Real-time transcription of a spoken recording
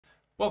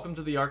Welcome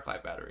to the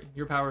Arclight Battery,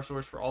 your power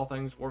source for all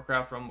things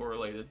Warcraft Rumble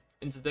related.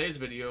 In today's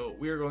video,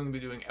 we are going to be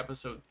doing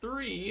episode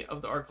 3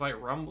 of the Arclight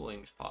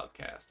Rumblings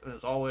podcast. And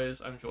as always,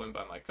 I'm joined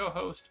by my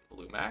co-host,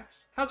 Blue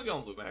Max. How's it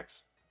going, Blue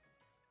Max?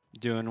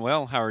 Doing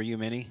well. How are you,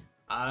 Minnie?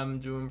 I'm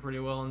doing pretty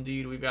well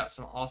indeed. We've got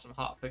some awesome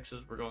hot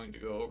fixes we're going to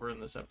go over in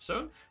this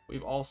episode.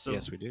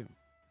 Yes, we do.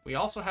 We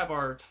also have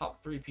our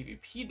top 3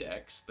 PvP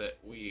decks that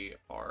we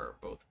are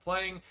both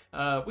playing.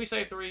 We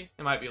say 3,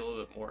 it might be a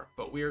little bit more,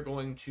 but we are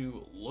going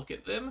to look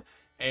at them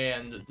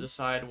and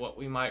decide what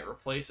we might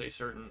replace a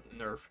certain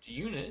nerfed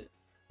unit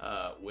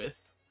with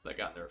that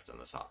got nerfed in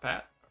this hot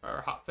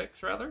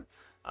fix rather.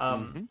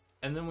 And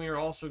then we are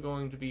also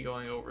going to be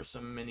going over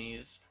some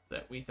minis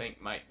that we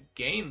think might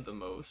gain the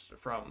most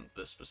from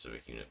this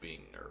specific unit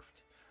being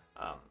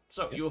nerfed.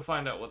 So you will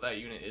find out what that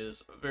unit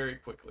is very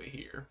quickly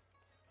here.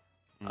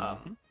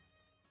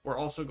 We're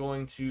also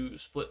going to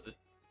split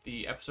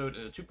the episode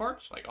into 2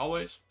 parts, like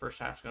always. First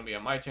half is going to be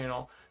on my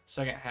channel.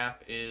 Second half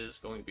is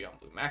going to be on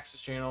Blue Max's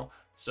channel.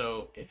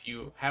 So if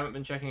you haven't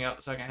been checking out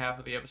the second half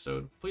of the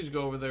episode, please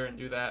go over there and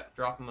do that.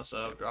 Drop them a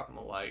sub, drop them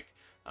a like.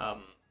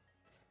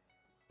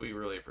 We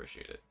really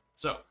appreciate it.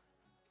 So,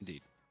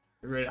 Indeed.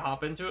 You ready to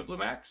hop into it, Blue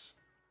Max?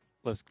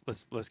 Let's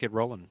get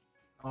rolling.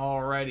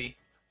 Alrighty.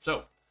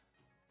 So,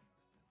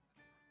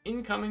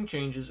 incoming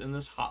changes in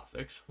this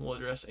hotfix will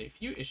address a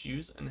few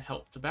issues and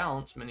help to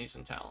balance minis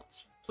and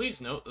talents.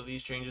 Please note that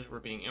these changes were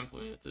being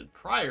implemented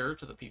prior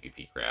to the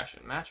PvP crash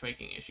and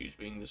matchmaking issues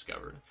being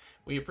discovered.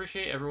 We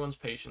appreciate everyone's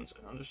patience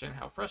and understand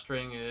how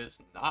frustrating it is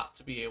not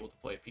to be able to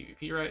play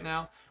PvP right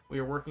now. We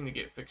are working to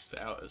get fixed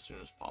out as soon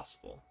as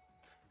possible.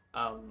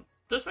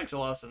 This makes a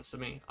lot of sense to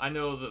me. I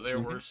know that there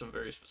were some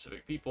very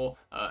specific people,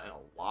 and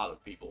a lot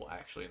of people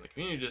actually in the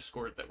community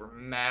Discord that were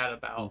mad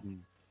about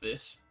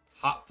this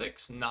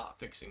hotfix not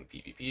fixing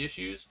PvP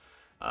issues.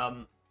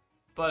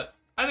 But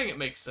I think it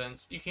makes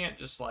sense. You can't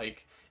just,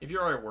 like, if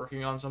you're already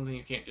working on something,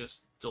 you can't just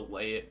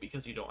delay it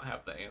because you don't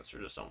have the answer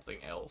to something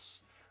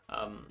else.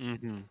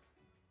 Kind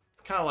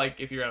of like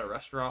if you're at a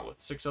restaurant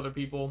with 6 other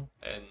people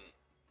and,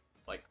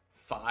 like,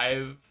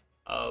 5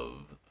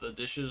 of the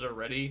dishes are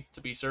ready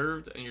to be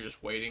served and you're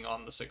just waiting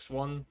on the 6th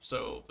one,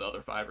 so the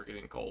other 5 are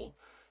getting cold.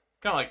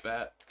 Kind of like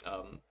that.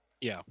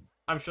 Yeah.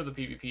 I'm sure the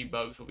PvP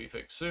bugs will be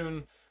fixed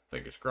soon.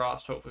 Fingers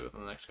crossed, hopefully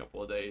within the next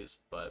couple of days,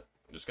 but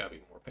you just gotta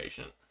be more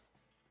patient.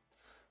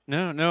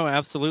 No,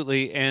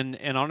 absolutely.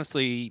 And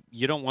honestly,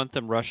 you don't want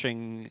them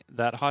rushing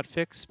that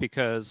hotfix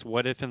because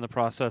what if in the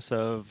process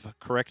of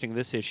correcting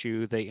this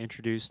issue, they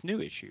introduce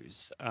new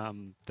issues?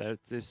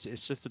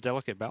 It's just a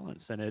delicate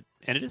balance, and it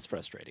is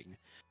frustrating.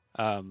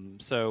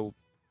 So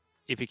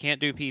if you can't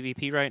do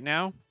PvP right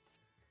now,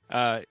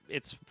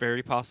 it's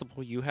very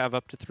possible you have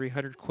up to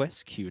 300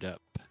 quests queued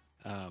up.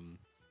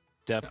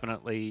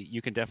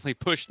 You can definitely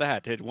push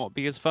that. It won't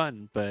be as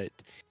fun, but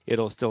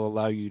it'll still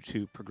allow you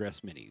to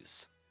progress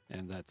minis,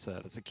 and that's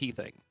a key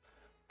thing.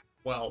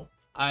 Well,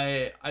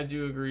 I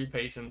do agree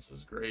patience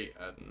is great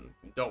and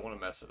don't want to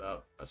mess it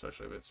up,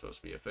 especially if it's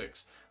supposed to be a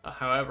fix.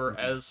 However,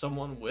 as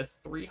someone with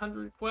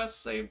 300 quests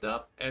saved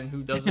up and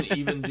who doesn't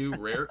even do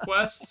rare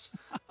quests,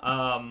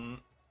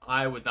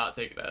 I would not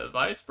take that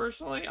advice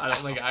personally. I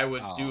don't think I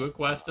would do a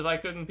quest if I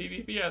couldn't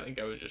PvP. I think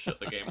I would just shut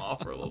the game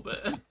off for a little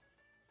bit.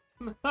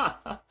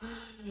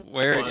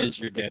 Where is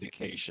your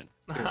dedication?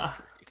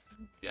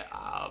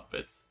 Yeah,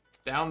 it's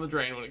down the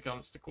drain when it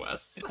comes to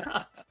quests.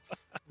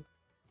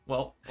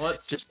 Well,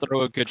 let's just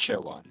throw a good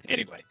show on.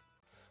 Anyway.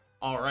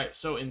 Alright,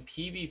 so in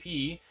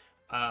PvP,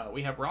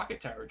 we have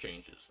rocket tower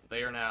changes.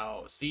 They are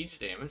now siege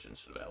damage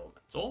instead of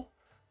elemental.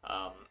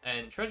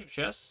 And treasure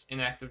chests,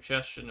 inactive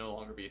chests should no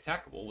longer be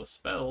attackable with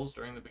spells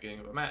during the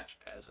beginning of a match,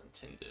 as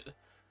intended.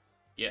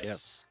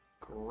 Yes.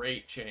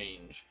 Great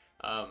change.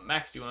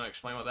 Max, do you want to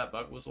explain what that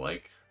bug was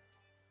like?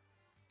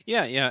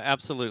 Yeah,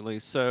 absolutely.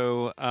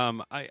 So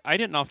I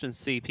didn't often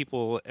see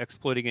people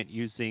exploiting it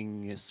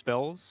using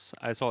spells.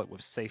 I saw it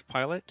with Safe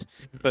Pilot.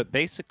 But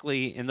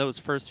basically, in those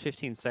first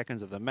 15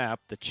 seconds of the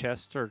map, the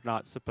chests are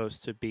not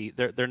supposed to be...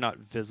 They're not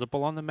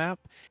visible on the map,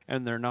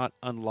 and they're not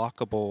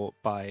unlockable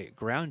by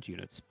ground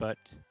units. But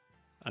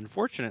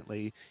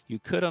unfortunately, you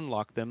could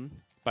unlock them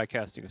by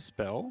casting a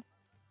spell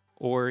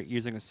or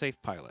using a Safe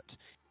Pilot.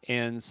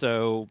 And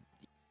so...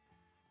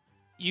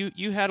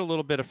 You had a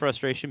little bit of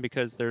frustration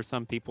because there's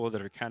some people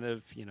that are kind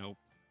of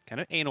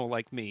anal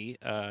like me,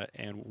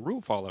 and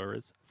rule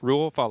followers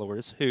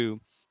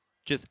who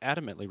just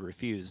adamantly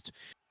refused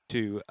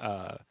to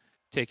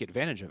take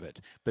advantage of it.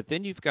 But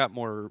then you've got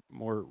more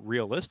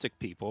realistic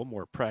people,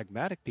 more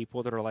pragmatic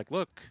people that are like,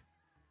 look,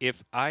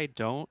 if I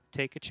don't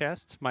take a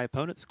chest, my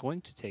opponent's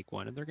going to take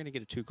one, and they're going to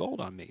get a 2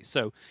 gold on me.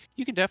 So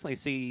you can definitely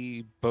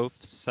see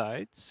both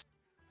sides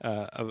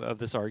of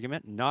this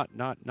argument, not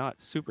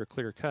super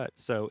clear cut.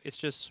 So it's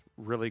just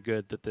really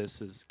good that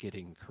this is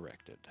getting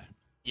corrected.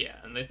 Yeah,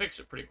 and they fixed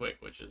it pretty quick,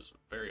 which is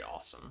very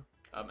awesome.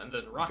 And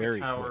then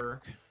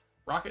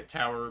Rocket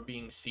Tower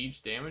being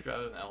siege damage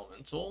rather than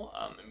elemental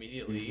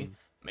immediately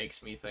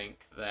makes me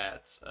think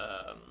that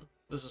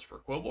this is for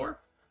Quilboar.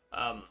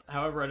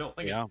 However, I don't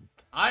think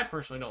I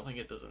personally don't think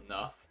it does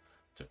enough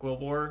to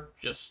Quillbore.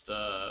 Just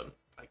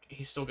like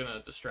he's still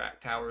gonna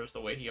distract towers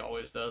the way he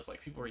always does.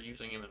 Like people are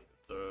using him in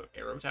the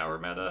arrow tower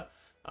meta.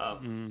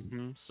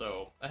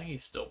 So I think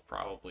he's still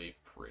probably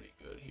pretty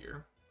good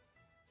here.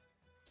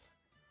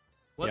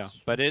 Yeah, Let's.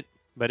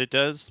 but it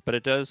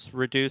does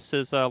reduce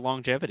his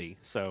longevity.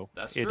 So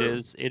That's it true.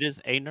 is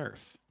a nerf.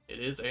 It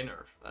is a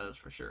nerf, that is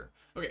for sure.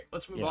 Okay,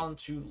 let's move Yeah. on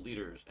to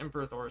leaders.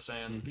 Emperor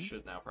Thorsan hmm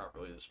should now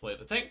properly display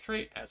the tank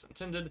trait as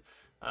intended.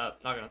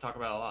 Not going to talk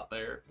about a lot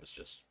there. It's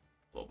just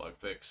a little bug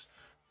fix.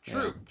 Yeah.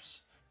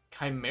 Troops.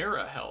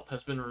 Chimera health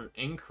has been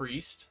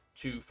increased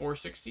to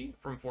 460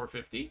 from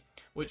 450,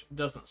 which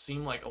doesn't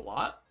seem like a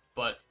lot,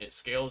 but it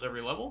scales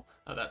every level.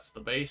 That's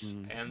the base.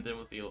 And then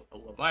with the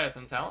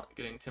Leviathan talent,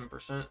 getting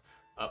 10%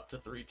 up to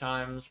 3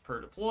 times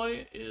per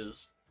deploy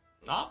is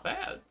not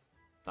bad.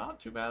 Not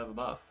too bad of a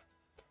buff.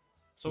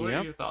 So what are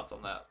Yep. your thoughts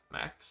on that,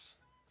 Max?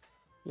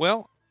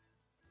 Well,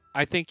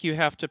 I think you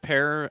have to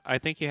pair. I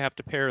think you have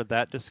to pair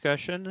that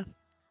discussion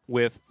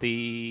with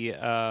the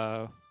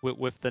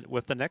with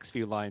the next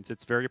few lines.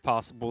 It's very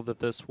possible that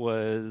this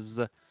was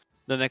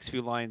the next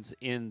few lines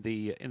in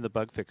the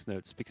bug fix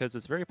notes, because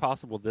it's very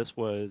possible this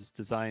was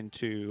designed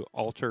to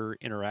alter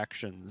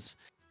interactions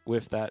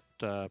with that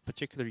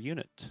particular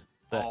unit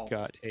that All,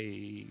 got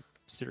a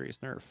serious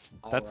nerf.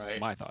 all That's right.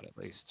 my thought, at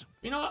least.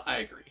 You know what? I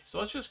agree. So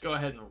let's just go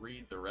ahead and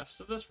read the rest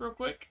of this real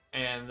quick,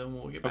 and then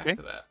we'll get back Okay,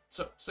 to that.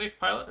 So, safe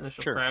pilot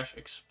initial sure. crash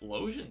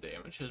explosion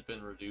damage has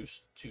been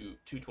reduced to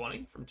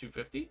 220 from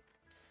 250.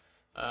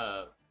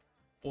 Uh,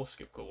 we'll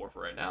skip Cold War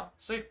for right now.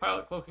 Safe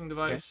pilot cloaking Okay.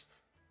 device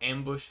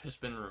ambush has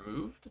been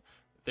removed.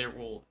 There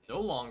will no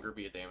longer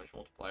be a damage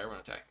multiplier when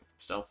attacking from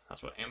stealth.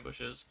 That's what ambush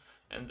is.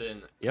 And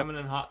then Yep. coming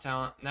in hot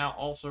talent now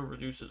also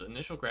reduces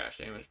initial crash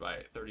damage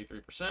by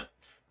 33%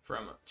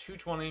 from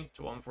 220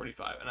 to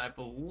 145. And I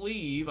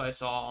believe I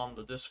saw on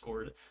the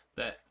Discord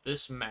that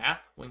this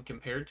math, when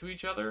compared to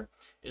each other,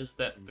 is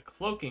that the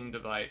cloaking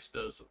device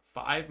does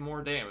 5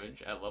 more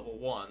damage at level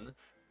 1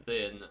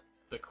 than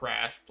the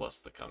crash plus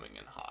the coming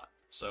in hot.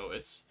 So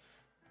it's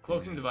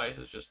cloaking device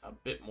is just a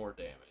bit more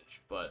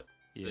damage, but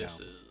Yeah. this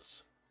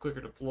is quicker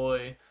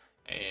deploy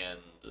and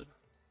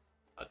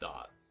a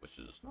dot, which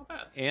is not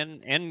bad.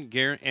 And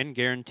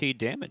guaranteed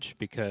damage,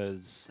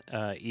 because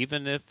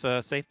even if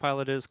safe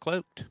pilot is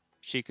cloaked,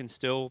 she can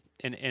still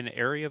an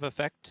area of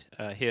effect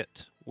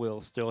hit will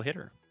still hit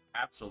her.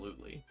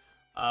 Absolutely.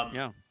 Um,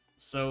 Yeah.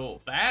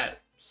 so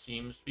that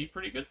seems to be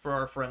pretty good for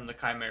our friend the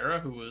Chimera,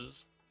 who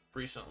was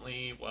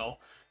recently, well,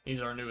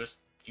 he's our newest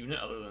unit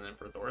other than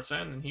Emperor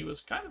Thorsan, and he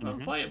was kind of hmm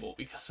unplayable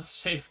because of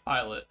Safe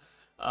Pilot,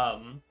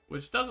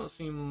 which doesn't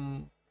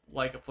seem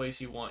like a place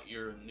you want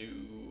your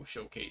new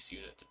showcase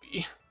unit to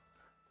be.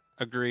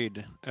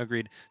 Agreed.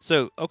 Agreed.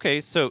 So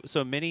okay. So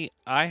many.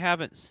 I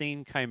haven't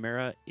seen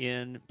Chimera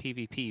in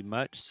PvP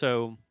much.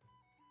 So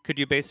could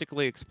you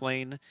basically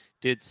explain?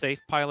 Did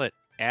safe pilot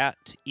at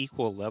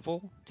equal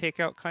level take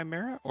out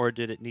Chimera, or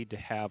did it need to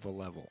have a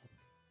level?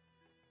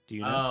 Do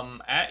you know?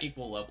 At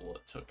equal level,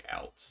 it took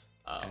out.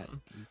 At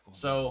equal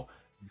So level.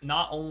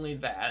 not only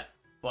that,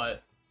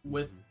 but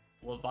with Mhm.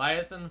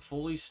 Leviathan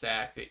fully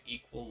stacked at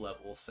equal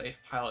level, Safe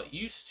Pilot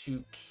used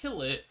to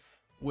kill it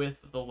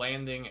with the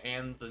landing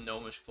and the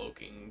Gnomish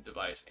cloaking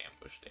device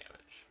ambush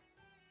damage.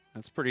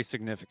 That's pretty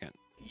significant.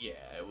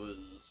 Yeah, it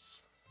was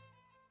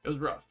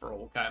rough for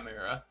old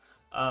Chimera.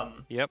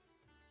 Um, Yep.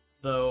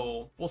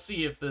 though we'll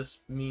see if this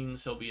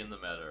means he'll be in the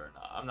meta or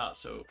not. I'm not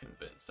so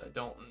convinced. I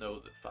don't know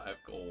that 5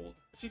 gold.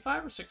 Is he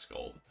 5 or 6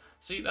 gold?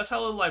 See, that's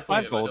how little I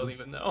played Five him. I gold. don't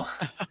even know.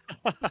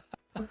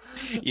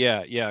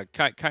 Yeah, yeah.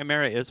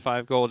 Chimera is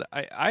 5 gold.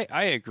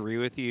 I agree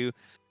with you.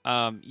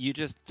 You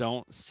just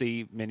don't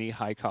see many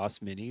high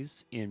cost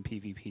minis in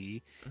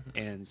PvP, Mhm.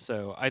 and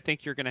so I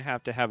think you're gonna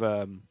have to have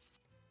a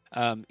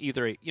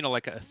either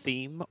like a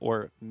theme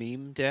or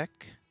meme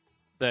deck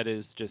that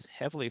is just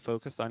heavily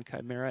focused on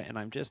Chimera, and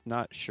I'm just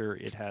not sure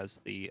it has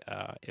the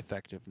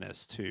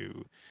effectiveness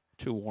to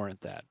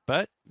warrant that.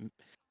 But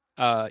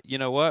you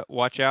know what?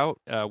 Watch out.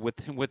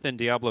 Within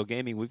Diablo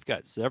Gaming, we've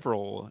got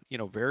several,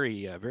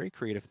 very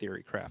creative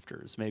theory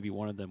crafters. Maybe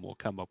one of them will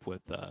come up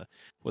with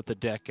a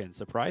deck and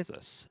surprise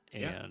us,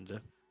 Yeah,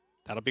 and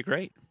that'll be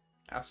great.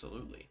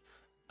 absolutely.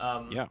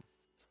 Um, Yeah.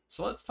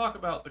 so let's talk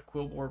about the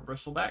Quillbore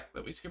Bristleback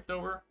that we skipped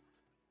over.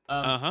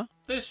 Um, Uh-huh.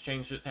 this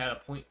change it had a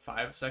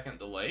 0.5 second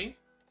delay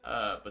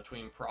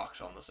between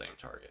procs on the same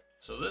target.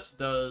 So this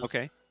does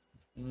Okay.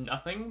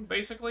 nothing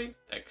basically,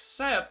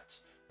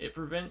 except it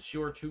prevents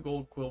your 2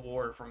 gold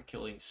Quillbore from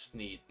killing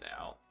Sneed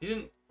now. He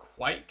didn't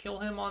quite kill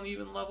him on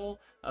even level,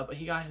 but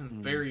he got him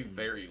very, Mhm.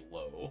 very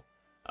low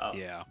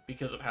Yeah.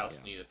 because of how Yeah.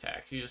 Sneed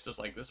attacks. He just does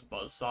like this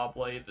Buzzsaw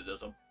Blade that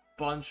does a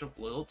bunch of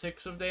little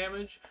ticks of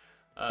damage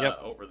Yep.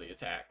 over the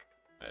attack.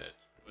 And it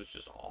was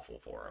just awful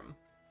for him.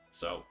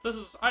 So this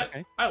is I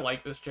Okay. I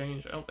like this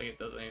change. I don't think it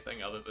does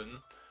anything other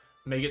than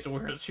make it to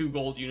where a 2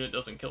 gold unit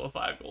doesn't kill a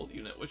 5 gold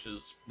unit, which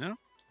is No.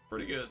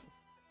 pretty good.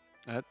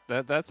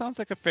 That sounds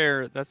like a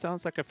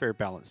fair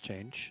balance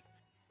change.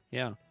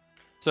 Yeah.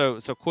 So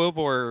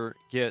Quillbore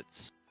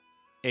gets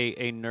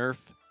a nerf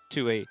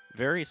to a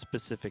very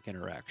specific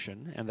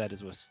interaction, and that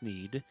is with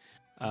Sneed.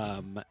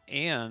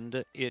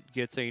 And it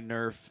gets a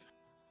nerf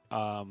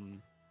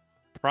um,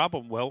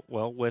 problem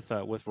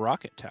with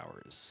rocket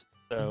towers.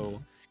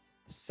 So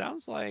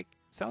sounds like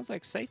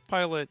Safe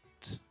Pilot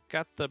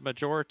got the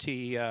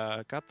majority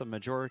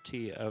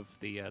of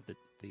the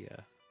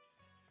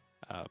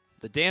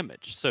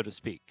damage, so to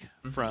speak,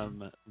 from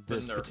The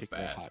this Nerf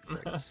particular bat.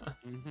 hotfix.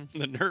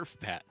 The Nerf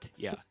bat,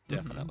 yeah,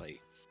 definitely,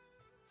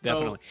 So,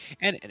 definitely,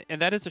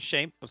 and that is a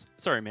shame.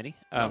 Sorry, Minnie.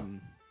 no,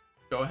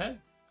 go ahead.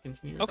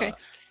 Continue your Okay, thought.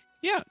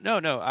 yeah,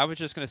 no. I was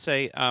just gonna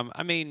say,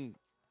 I mean,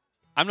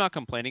 I'm not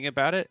complaining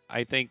about it.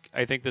 I think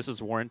this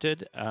is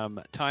warranted.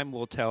 Time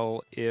will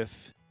tell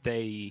if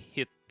they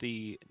hit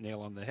the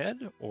nail on the head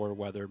or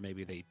whether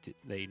maybe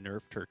they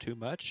nerfed her too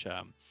much.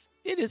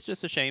 It is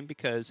just a shame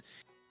because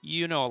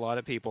a lot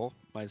of people,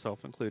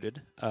 myself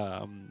included,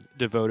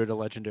 devoted a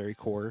legendary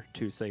core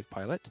to Safe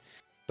Pilot.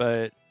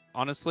 But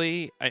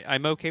honestly,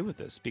 I'm okay with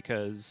this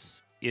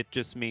because it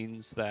just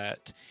means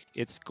that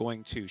it's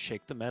going to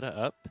shake the meta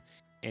up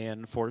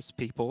and force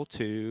people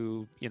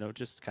to,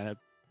 just kind of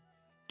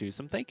do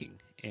some thinking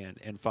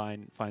and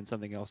find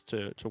something else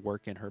to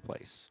work in her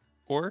place,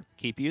 or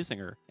keep using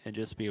her and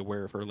just be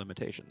aware of her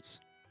limitations.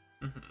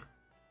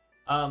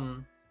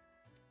 Um,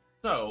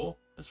 so,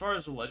 as far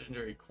as the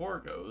legendary core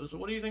goes,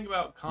 what do you think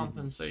about Mm-hmm.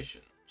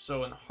 compensation?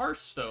 So in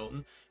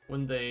Hearthstone,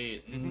 when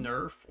they Mm-hmm.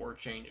 nerf or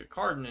change a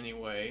card in any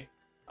way,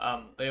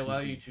 they allow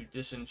you Mm-hmm. to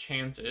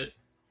disenchant it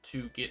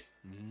to get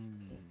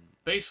Mm.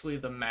 basically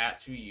the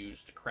mats you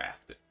use to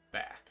craft it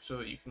back, so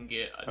that you can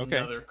get Okay.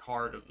 another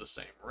card of the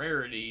same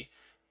rarity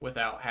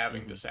without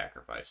having to Mm-hmm.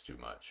 sacrifice too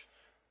much.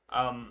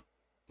 Um,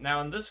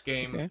 Now in this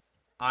game, Okay.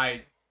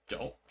 I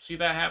don't see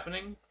that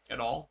happening at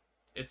all.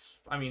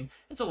 I mean,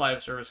 it's a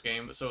live service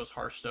game, but so is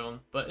Hearthstone.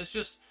 But it's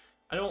just,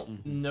 I don't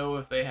Mm-hmm. know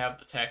if they have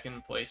the tech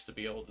in place to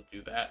be able to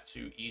do that,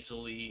 to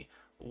easily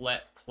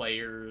let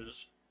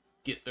players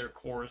get their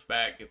cores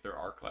back, get their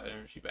Arclight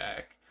energy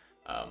back,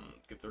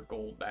 get their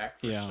gold back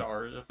for Yeah.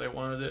 stars if they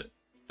wanted it.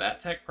 That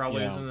tech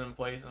probably Yeah. isn't in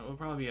place, and it would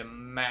probably be a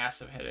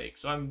massive headache.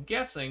 So I'm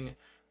guessing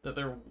that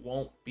there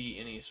won't be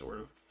any sort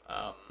of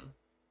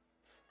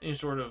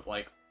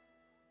like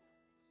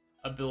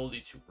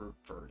ability to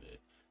revert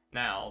it.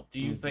 Now, do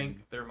you Mm-hmm.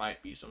 think there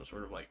might be some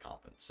sort of like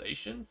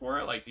compensation for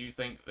it? Like, do you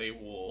think they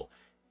will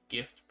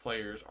gift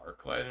players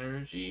Arclight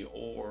energy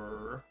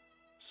or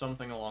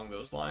something along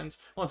those lines?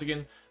 Once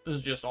again, this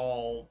is just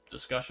all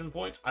discussion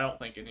points. I don't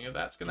think any of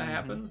that's going to Mm-hmm.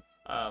 happen.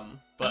 I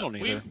But don't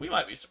either. we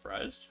might be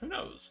surprised. Who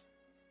knows?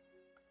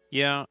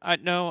 Yeah. I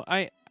no.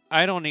 I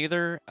don't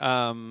either.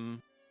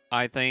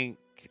 I think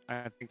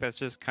I think that's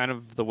just kind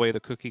of the way the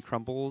cookie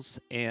crumbles.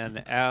 And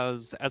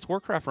as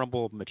Warcraft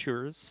Rumble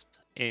matures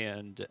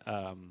and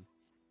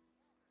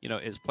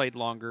is played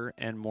longer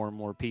and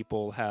more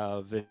people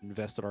have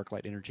invested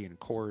Arclight energy and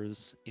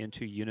cores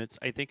into units,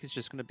 I think it's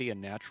just going to be a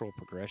natural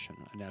progression,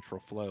 a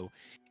natural flow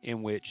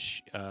in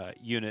which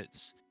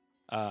units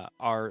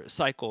are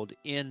cycled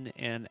in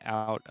and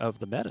out of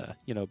the meta,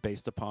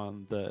 based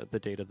upon the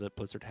data that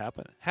Blizzard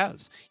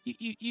has.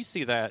 You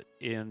see that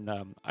in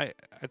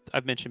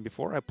I've mentioned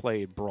before. I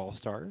played Brawl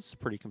Stars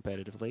pretty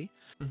competitively,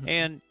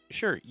 and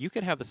sure, you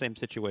could have the same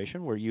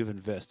situation where you've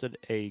invested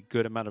a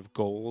good amount of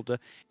gold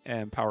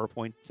and power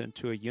points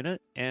into a unit,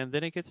 and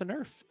then it gets a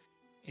nerf,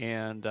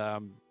 and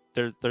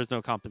there's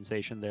no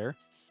compensation there.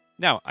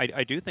 Now,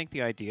 I do think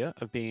the idea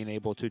of being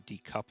able to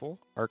decouple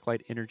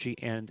Arclight energy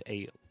and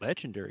a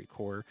legendary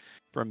core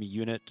from a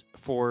unit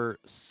for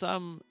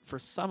some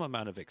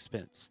amount of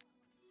expense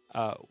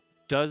uh,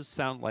 does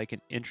sound like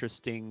an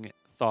interesting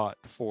thought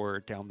for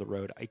down the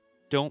road. I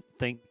don't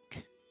think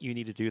you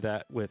need to do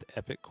that with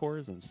epic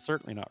cores, and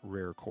certainly not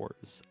rare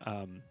cores.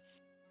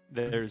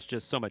 There's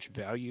just so much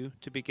value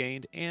to be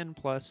gained, and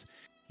plus,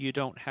 you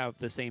don't have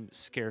the same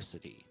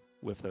scarcity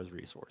with those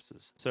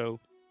resources. So,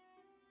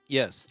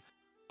 yes,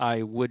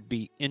 I would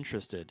be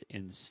interested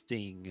in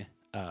seeing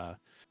uh,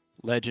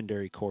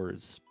 legendary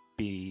cores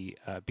be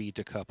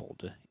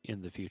decoupled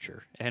in the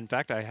future. In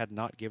fact, I had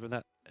not given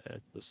that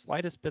the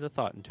slightest bit of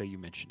thought until you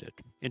mentioned it.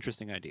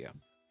 Interesting idea.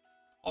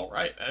 All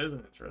right, that is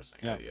an interesting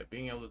Yeah. idea.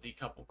 Being able to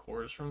decouple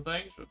cores from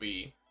things would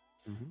be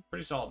Hmm.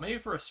 pretty solid. Maybe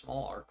for a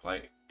small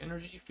Arclight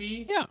energy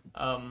fee. Yeah.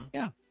 Um,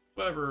 Yeah.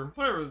 whatever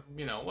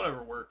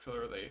works,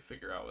 whatever they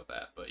figure out with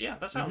that. But yeah,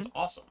 that sounds Hmm.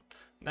 awesome.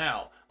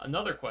 Now,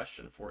 another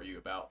question for you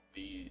about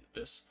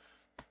this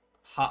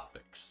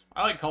hotfix.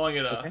 I like calling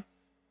it a Okay.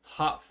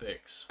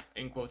 hotfix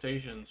in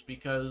quotations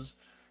because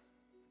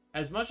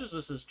as much as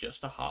this is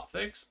just a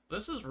hotfix,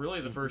 this is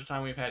really the Hmm. first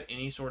time we've had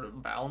any sort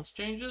of balance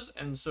changes,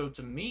 and so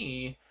to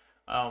me,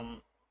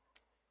 um,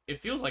 it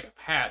feels like a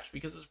patch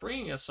because it's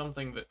bringing us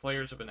something that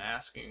players have been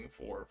asking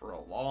for a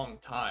long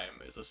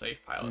time is a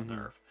safe pilot Hmm.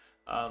 nerf.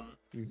 Um,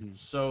 Hmm.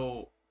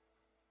 so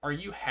are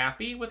you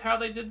happy with how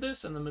they did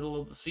this in the middle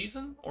of the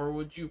season, or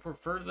would you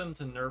prefer them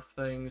to nerf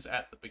things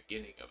at the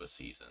beginning of a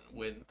season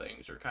when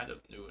things are kind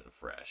of new and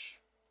fresh?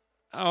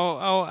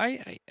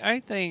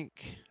 I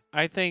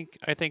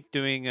think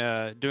doing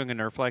a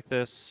nerf like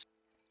this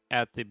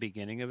at the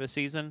beginning of a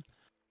season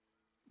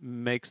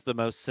makes the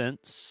most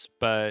sense,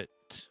 but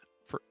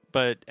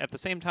at the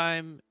same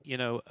time,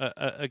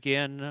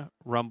 again,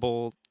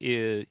 Rumble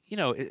is,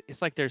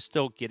 it's like they're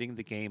still getting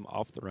the game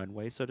off the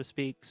runway, so to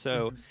speak.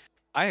 So Mhm.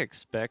 I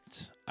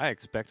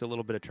expect a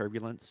little bit of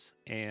turbulence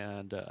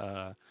and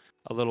a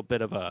little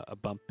bit of a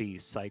bumpy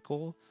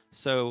cycle.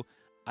 So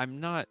I'm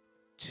not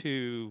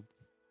too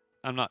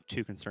I'm not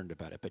too concerned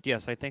about it. But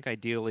yes, I think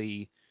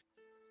ideally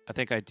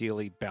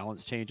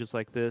balance changes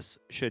like this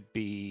should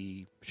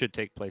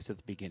take place at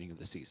the beginning of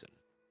the season.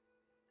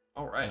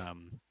 All right.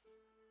 Um,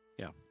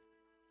 yeah.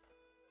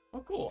 Oh,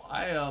 cool.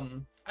 I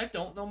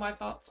don't know my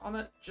thoughts on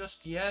it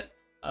just yet.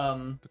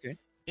 Um, Okay.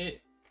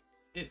 it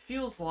it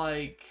feels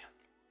like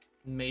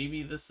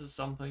maybe this is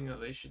something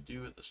that they should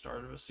do at the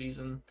start of a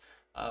season,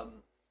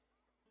 um,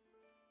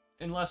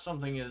 unless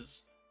something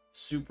is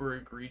super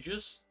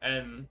egregious.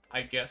 And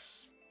I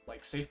guess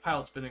like Safe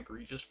Pilot's been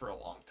egregious for a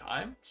long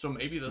time, so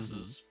maybe Hmm.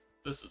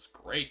 this is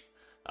great.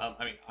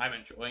 I mean, I'm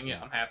enjoying it.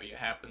 Yeah. I'm happy it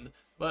happened,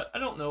 but I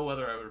don't know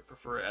whether I would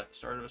prefer it at the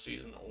start of a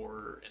season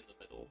or in the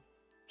middle.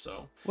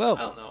 So I Well,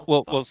 don't know.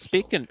 well, Thoughts are still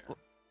in speaking, the air.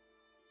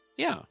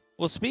 yeah.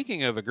 Well,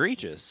 speaking of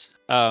egregious,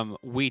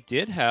 we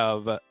did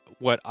have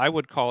what I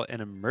would call an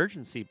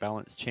emergency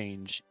balance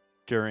change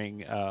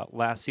during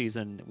last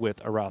season with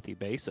Arathi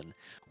Basin,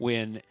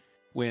 when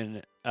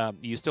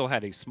you still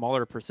had a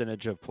smaller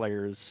percentage of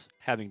players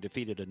having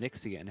defeated a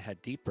Nixie and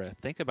had Deep Breath.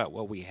 Think about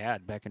what we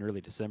had back in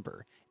early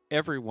December.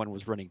 Everyone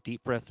was running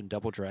Deep Breath and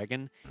Double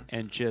Dragon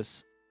and Mhm.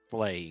 just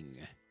slaying,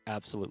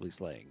 absolutely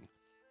slaying.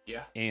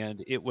 Yeah.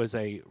 And it was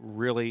a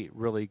really,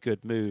 really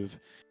good move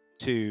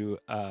to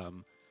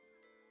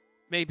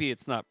maybe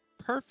it's not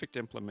perfect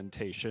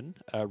implementation,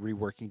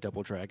 reworking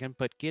Double Dragon,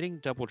 but getting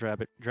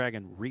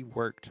Dragon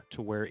reworked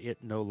to where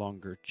it no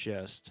longer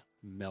just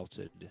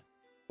melted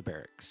the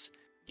barracks.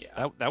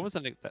 Yeah.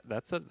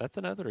 That's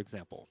another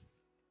example.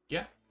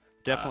 Yeah. Uh,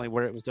 Definitely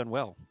where it was done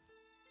well.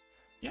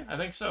 yeah, I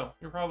think so.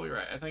 You're probably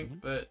right. I think Hmm.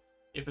 that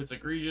if it's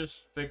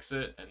egregious, fix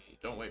it and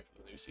don't wait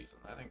for the new season.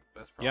 I think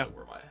that's Yeah,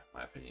 probably where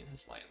my opinion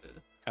has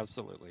landed.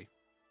 absolutely,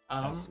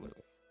 Um,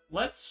 absolutely.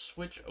 let's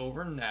switch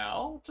over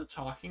now to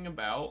talking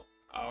about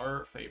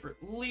our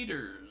favorite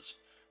leaders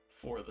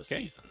for the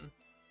Okay, season.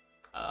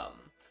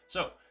 Um,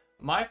 so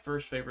my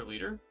first favorite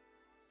leader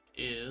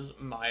is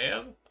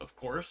Maiev, of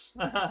course.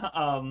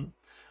 I'm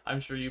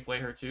sure you play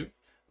her too.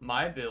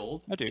 My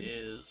build I do.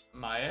 is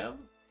Maiev,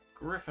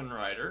 Griffin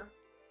Rider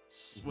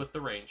Hmm. with the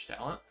range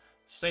talent,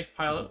 Safe Hmm.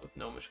 Pilot with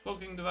Gnomish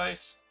Cloaking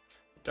Device,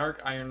 Dark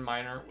Iron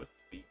Miner with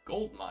the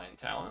Gold Mine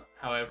talent.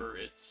 However,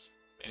 it's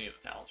any of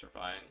the talents are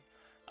fine.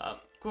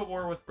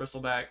 Quillbore with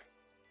Bristleback,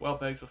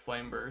 Whelpegs with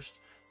Flame Burst,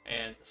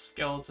 and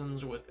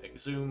Skeletons with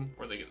Exhume,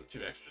 where they get the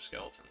 2 extra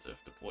skeletons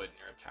if deployed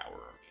near a tower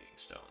or meeting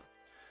stone.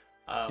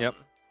 Yep.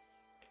 Um,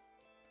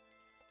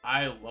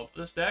 I love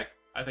this deck.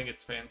 I think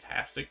it's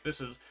fantastic.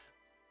 This is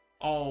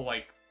all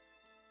like,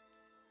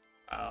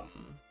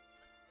 um,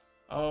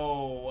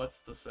 oh, what's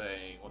the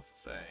saying? What's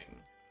the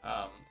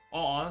saying?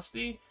 All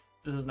honesty,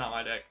 this is not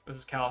my deck. This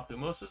is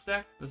Calathumos'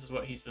 deck. This is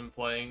what he's been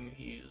playing.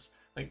 He's,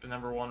 I think, the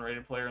 #1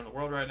 rated player in the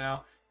world right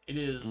now. It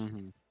is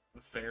Hmm.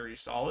 very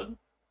solid.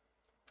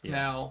 Yeah.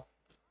 Now,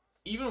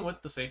 even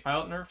with the Safe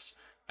Pilot nerfs,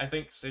 I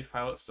think Safe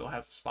Pilot still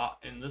has a spot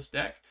in this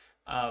deck.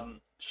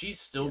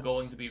 She's still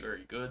going Yes. to be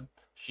very good.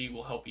 She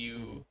will help Hmm.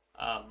 you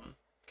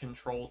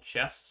control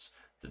chests,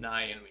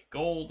 deny enemy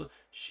gold.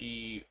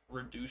 She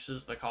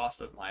reduces the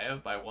cost of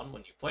Maiev by 1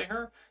 when you play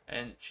her,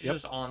 and she's Yep.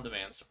 just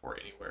on-demand support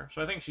anywhere.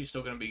 So I think she's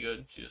still going to be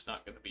good. She's just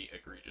not going to be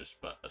egregious,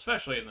 but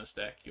especially in this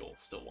deck, you'll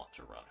still want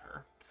to run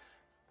her.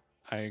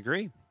 I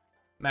agree.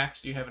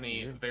 Max, do you have I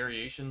any agree.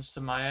 variations to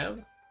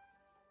Maiev?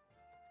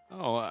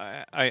 Oh,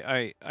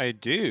 I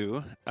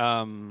do.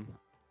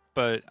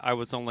 But I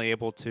was only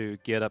able to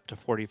get up to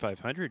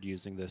 4,500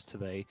 using this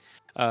today.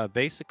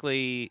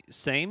 Basically,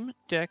 same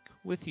deck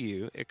with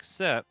you,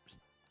 except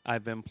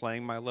I've been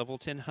playing my level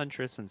 10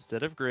 Huntress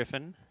instead of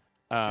Griffin.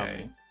 Um,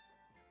 Okay.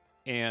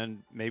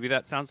 and maybe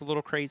that sounds a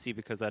little crazy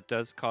because that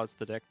does cause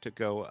the deck to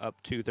go up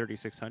to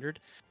 3,600.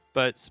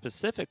 But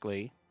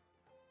specifically,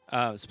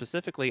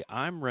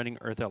 I'm running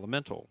Earth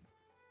Elemental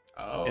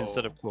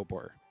instead of Oh.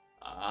 Quillbore.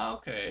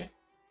 Okay.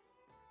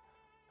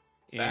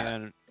 That.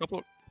 And a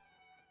couple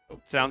Oh,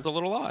 go sounds ahead. a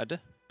little odd,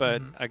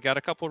 but Mm-hmm. I got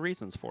a couple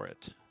reasons for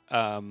it.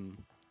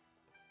 Um,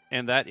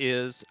 and that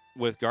is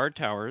with guard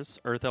towers,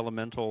 Earth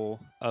Elemental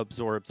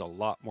absorbs a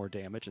lot more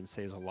damage and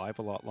stays alive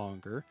a lot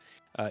longer.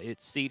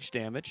 Its siege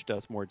damage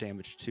does more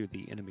damage to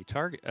the enemy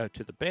target,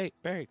 to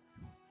the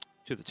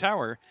to the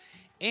tower,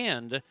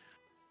 and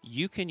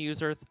you can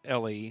use Earth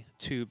Ellie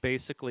to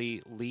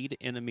basically lead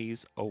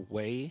enemies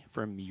away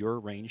from your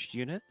ranged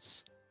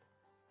units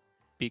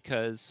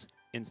because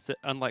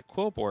unlike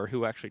Quillbore,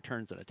 who actually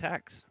turns and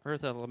attacks,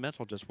 Earth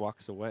Elemental just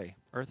walks away.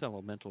 Earth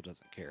Elemental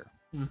doesn't care.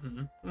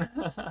 Mm-hmm. kind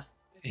of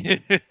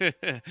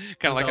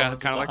Earth like a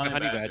Elemental's kind of a like a honey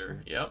honey badger.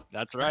 badger. Yep.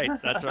 That's right.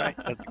 That's right.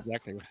 That's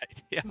exactly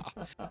right.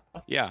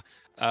 Yeah,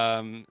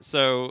 yeah.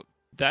 So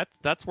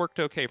that's worked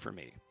okay for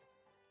me.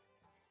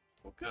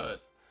 Well, good. Yep.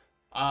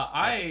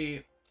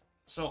 I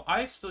So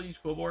I still use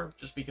Quillbore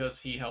just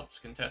because he helps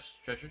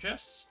contest treasure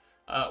chests,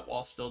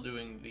 while still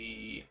doing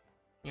the,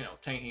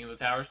 tanking of the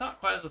towers. Not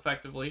quite as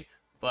effectively,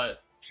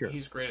 but Sure.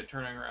 he's great at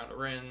turning around a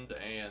rend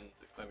and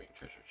claiming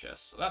treasure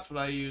chests. So that's what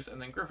I use. And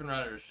then Griffin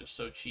Rider is just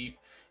so cheap,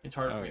 it's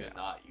hard for Oh me yeah. to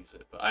not use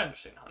it. But I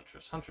understand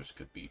Huntress. Huntress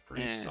could be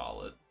pretty Eh.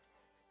 solid.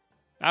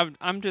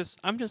 I'm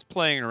just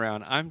playing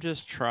around. I'm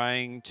just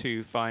trying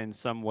to find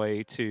some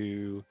way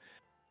to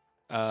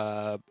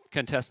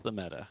contest the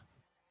meta.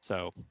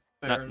 So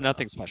Fair enough.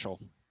 nothing special.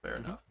 Fair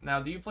hmm enough.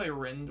 Now, do you play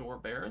Rend or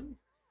Baron?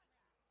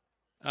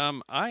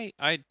 I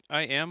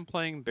am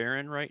playing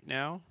Baron right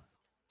now.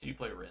 Do you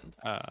play Rend?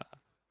 Uh,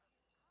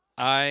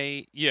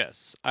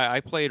 yes, I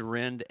played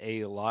Rend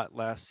a lot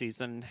last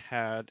season.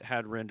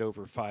 Had Rend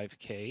over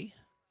 5K.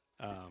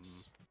 Um,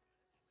 Nice.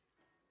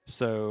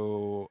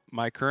 so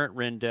my current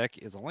Rend deck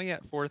is only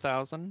at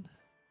 4,000.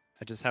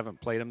 I just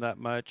haven't played him that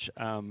much.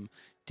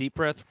 Deep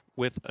Breath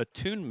with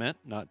Attunement,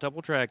 not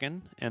Double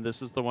Dragon, and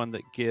this is the one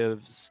that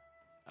gives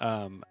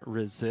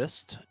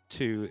resist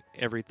to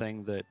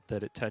everything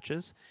that it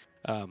touches.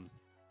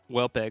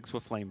 Whelp Eggs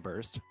with Flame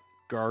Burst,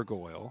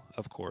 Gargoyle,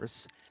 of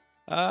course.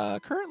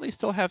 Currently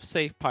still have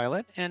Safe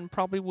Pilot, and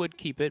probably would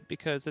keep it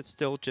because it's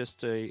still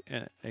just a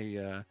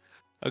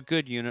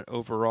good unit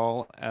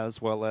overall,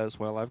 as well as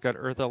I've got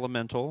Earth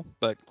Elemental,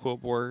 but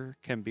Quillbore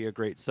can be a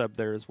great sub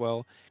there as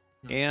well,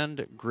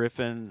 and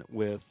Griffin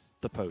with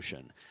the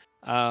potion.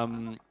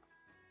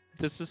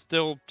 This is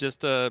still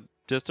just a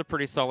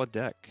pretty solid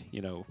deck,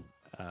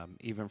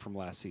 even from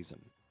last season.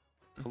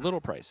 A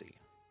little pricey.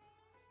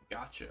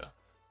 Gotcha.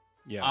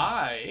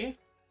 Yeah.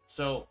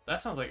 So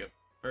that sounds like a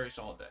very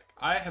solid deck.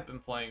 I have been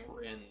playing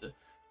Rend.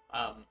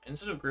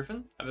 Instead of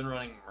Griffin, I've been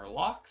running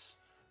Murlocs.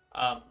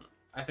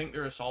 I think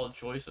they're a solid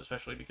choice,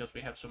 especially because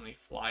we have so many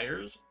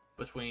flyers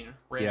between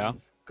Rend, Yeah.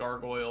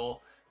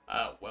 Gargoyle,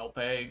 Whelp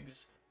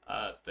Eggs.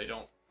 They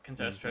don't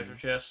contest treasure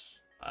chests.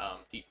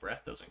 Deep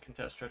Breath doesn't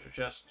contest treasure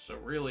chests. So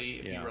really,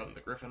 if you run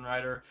the Griffin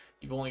Rider,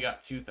 you've only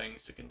got 2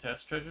 things to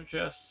contest treasure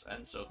chests,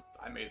 and so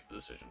I made the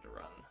decision to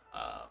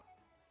run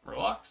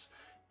Murlocs.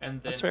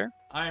 And then That's fair.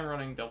 I'm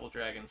running Double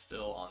Dragon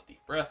still on Deep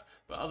Breath,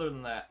 but other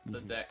than that, the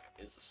deck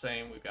is the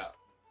same. We've got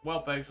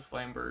Whelp Eggs with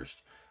Flame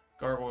Burst,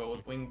 Gargoyle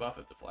with Wing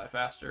Buffet to fly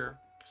faster,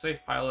 Safe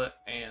Pilot,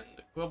 and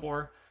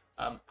Quillbore.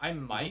 I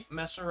might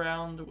mess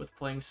around with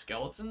playing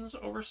Skeletons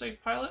over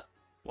Safe Pilot.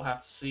 We'll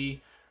have to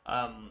see.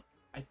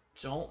 I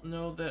don't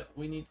know that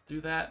we need to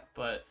do that,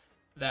 but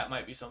that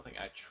might be something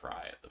I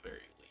try at the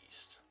very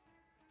least.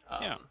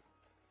 Yeah.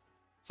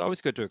 It's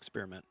always good to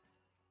experiment.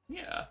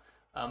 Yeah.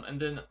 And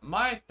then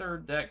my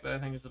third deck that I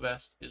think is the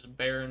best is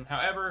Baron.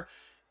 However,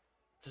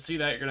 to see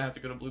that, you're going to have to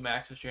go to Blue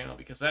Max's channel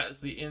because that is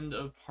the end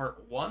of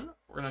part 1.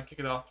 We're going to kick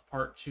it off to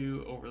part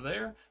 2 over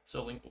there.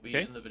 So link will be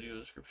in the video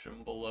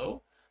description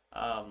below.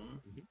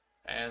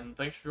 And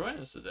thanks for joining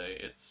us today.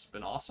 It's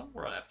been awesome.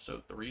 We're on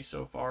episode 3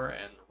 so far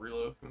and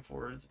really looking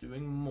forward to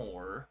doing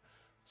more.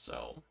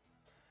 So,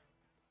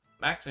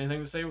 Max, anything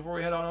to say before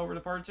we head on over to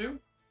part 2?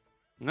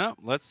 No,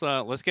 let's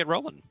get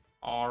rolling.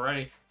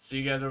 Alrighty. See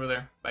you guys over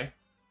there. Bye.